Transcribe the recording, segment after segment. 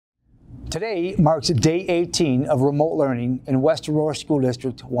Today marks day 18 of remote learning in West Aurora School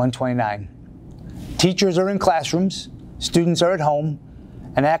District 129. Teachers are in classrooms, students are at home,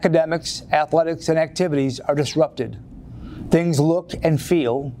 and academics, athletics, and activities are disrupted. Things look and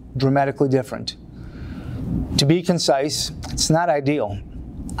feel dramatically different. To be concise, it's not ideal.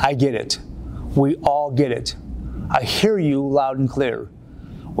 I get it. We all get it. I hear you loud and clear.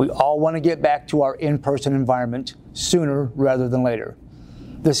 We all want to get back to our in-person environment sooner rather than later.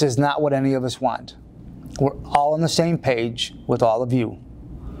 This is not what any of us want. We're all on the same page with all of you.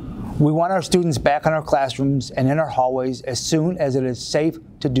 We want our students back in our classrooms and in our hallways as soon as it is safe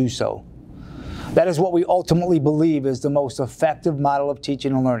to do so. That is what we ultimately believe is the most effective model of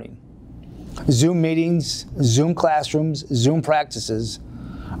teaching and learning. Zoom meetings, Zoom classrooms, Zoom practices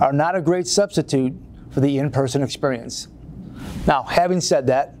are not a great substitute for the in-person experience. Now, having said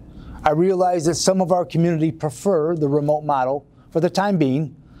that, I realize that some of our community prefer the remote model for the time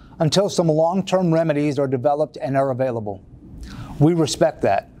being until some long-term remedies are developed and are available. We respect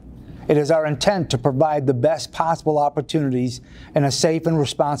that. It is our intent to provide the best possible opportunities in a safe and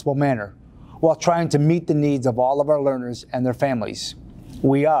responsible manner while trying to meet the needs of all of our learners and their families.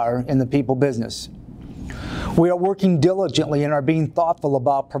 We are in the people business. We are working diligently and are being thoughtful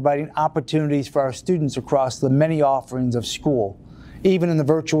about providing opportunities for our students across the many offerings of school, even in the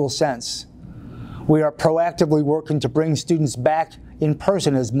virtual sense. We are proactively working to bring students back in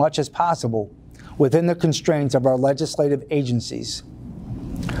person as much as possible within the constraints of our legislative agencies.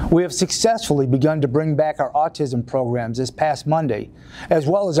 We have successfully begun to bring back our autism programs this past Monday, as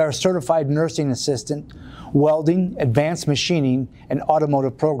well as our certified nursing assistant, welding, advanced machining, and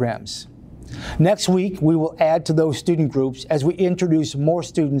automotive programs. Next week, we will add to those student groups as we introduce more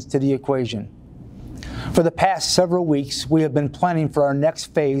students to the equation. For the past several weeks, we have been planning for our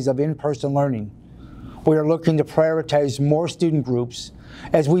next phase of in-person learning. We are looking to prioritize more student groups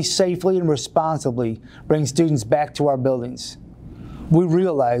as we safely and responsibly bring students back to our buildings. We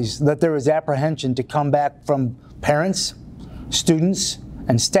realize that there is apprehension to come back from parents, students,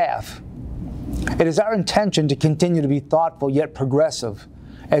 and staff. It is our intention to continue to be thoughtful yet progressive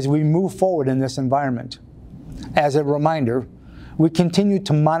as we move forward in this environment. As a reminder, we continue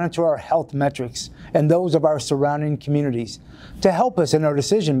to monitor our health metrics and those of our surrounding communities to help us in our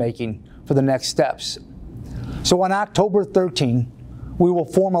decision-making for the next steps. So on October 13, we will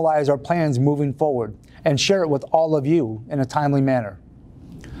formalize our plans moving forward and share it with all of you in a timely manner.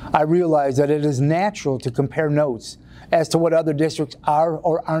 I realize that it is natural to compare notes as to what other districts are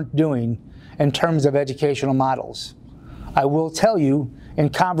or aren't doing in terms of educational models. I will tell you, in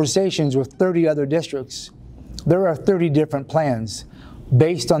conversations with 30 other districts, there are 30 different plans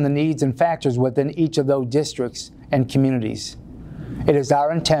based on the needs and factors within each of those districts and communities. It is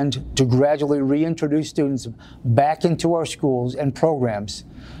our intent to gradually reintroduce students back into our schools and programs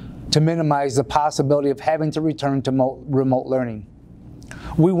to minimize the possibility of having to return to remote learning.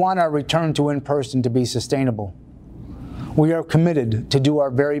 We want our return to in-person to be sustainable. We are committed to do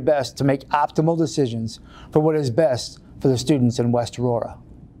our very best to make optimal decisions for what is best for the students in West Aurora.